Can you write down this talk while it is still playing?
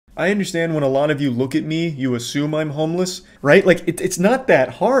I understand when a lot of you look at me, you assume I'm homeless, right? Like, it's not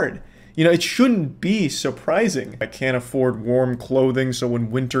that hard. You know, it shouldn't be surprising. I can't afford warm clothing, so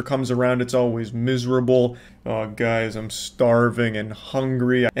when winter comes around, it's always miserable. Oh, guys, I'm starving and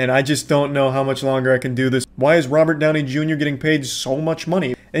hungry, and I just don't know how much longer I can do this. Why is Robert Downey Jr. getting paid so much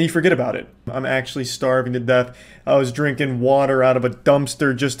money? And you forget about it. I'm actually starving to death. I was drinking water out of a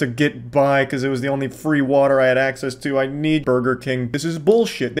dumpster just to get by because it was the only free water I had access to. I need Burger King. This is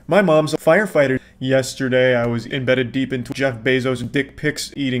bullshit. My mom's a firefighter. Yesterday, I was embedded deep into Jeff Bezos' dick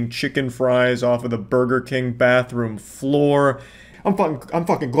pics, eating chicken fries off of the Burger King bathroom floor. I'm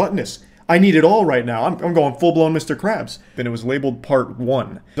fucking gluttonous. I need it all right now. I'm going full-blown Mr. Krabs. And it was labeled part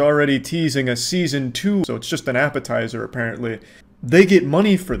 1. It's already teasing a season 2, so it's just an appetizer, apparently. They get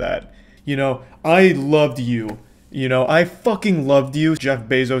money for that. You know, I loved you. You know, I fucking loved you, Jeff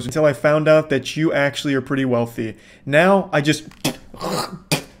Bezos, until I found out that you actually are pretty wealthy. Now, I just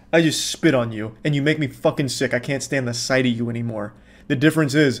spit on you, and you make me fucking sick. I can't stand the sight of you anymore. The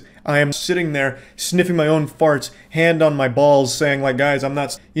difference is, I am sitting there, sniffing my own farts, hand on my balls, saying like, guys, I'm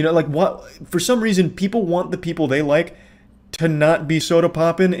not, you know, like what, for some reason, people want the people they like to not be soda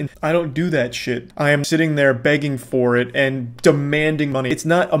poppin', and I don't do that shit. I am sitting there begging for it and demanding money. It's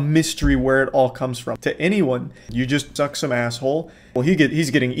not a mystery where it all comes from. To anyone, you just suck some asshole. Well,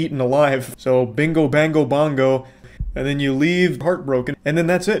 he's getting eaten alive, so bingo, bango, bongo, and then you leave heartbroken, and then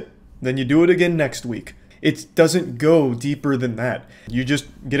that's it. Then you do it again next week. It doesn't go deeper than that. You just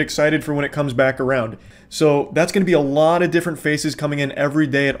get excited for when it comes back around. So that's going to be a lot of different faces coming in every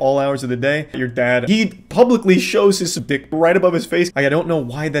day at all hours of the day. Your dad, he publicly shows his dick right above his face. I don't know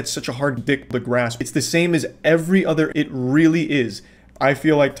why that's such a hard dick to grasp. It's the same as every other, it really is. I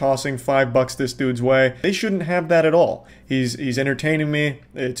feel like tossing $5 this dude's way. They shouldn't have that at all. He's entertaining me.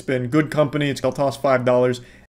 It's been good company. I'll toss $5.